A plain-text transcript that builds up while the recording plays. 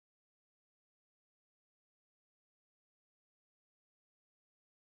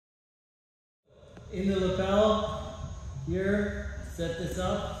in the lapel, here, set this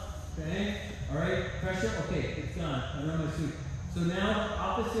up, okay? All right, pressure, okay, it's gone. I run my sweep. So now,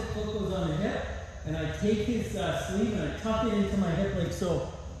 opposite foot goes on the hip, and I take his sleeve and I tuck it into my hip like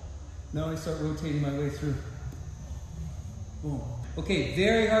so. Now I start rotating my way through. Boom. Okay,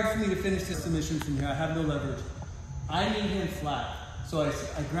 very hard for me to finish this submission from here. I have no leverage. I need him flat. So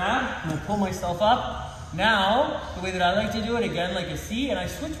I grab and I pull myself up. Now, the way that I like to do it, again, like a C, and I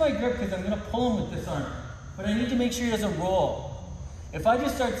switch my grip because I'm gonna pull him with this arm. But I need to make sure he doesn't roll. If I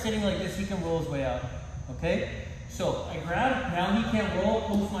just start sitting like this, he can roll his way out, okay? So I grab, now he can't roll,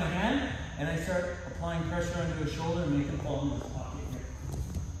 close my hand, and I start applying pressure onto his shoulder and make him fall into his pocket here.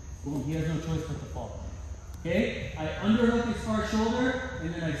 Boom, he has no choice but to fall. Okay, I underhook his far shoulder,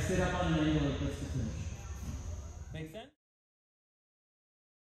 and then I sit up on an angle like this to finish. Make sense?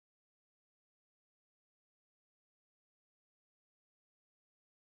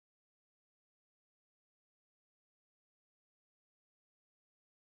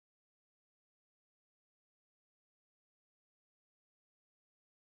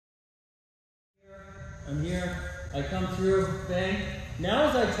 I'm here, I come through, bang. Now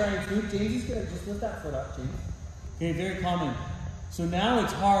as I try and sweep, James is gonna just lift that foot up, James. Okay, very common. So now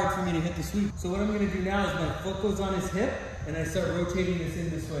it's hard for me to hit the sweep. So what I'm gonna do now is my foot goes on his hip and I start rotating this in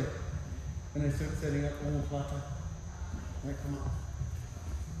this way. And I start setting up Omoplata. All right, come on.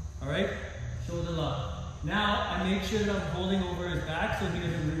 All right, shoulder lock. Now I make sure that I'm holding over his back so he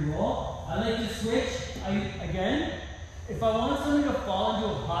doesn't re-roll. I like to switch, again, if I want something to fall into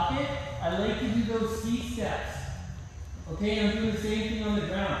a pocket, I like to do those C steps. Okay, I'm doing the same thing on the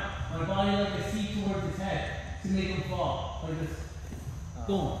ground. My body like to C towards his head to make him fall, like this.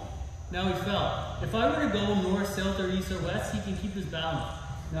 Boom. Now he fell. If I were to go north, south, or east, or west, he can keep his balance.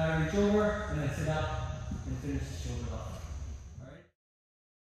 Now I reach over, and I sit up, and finish the shoulder off.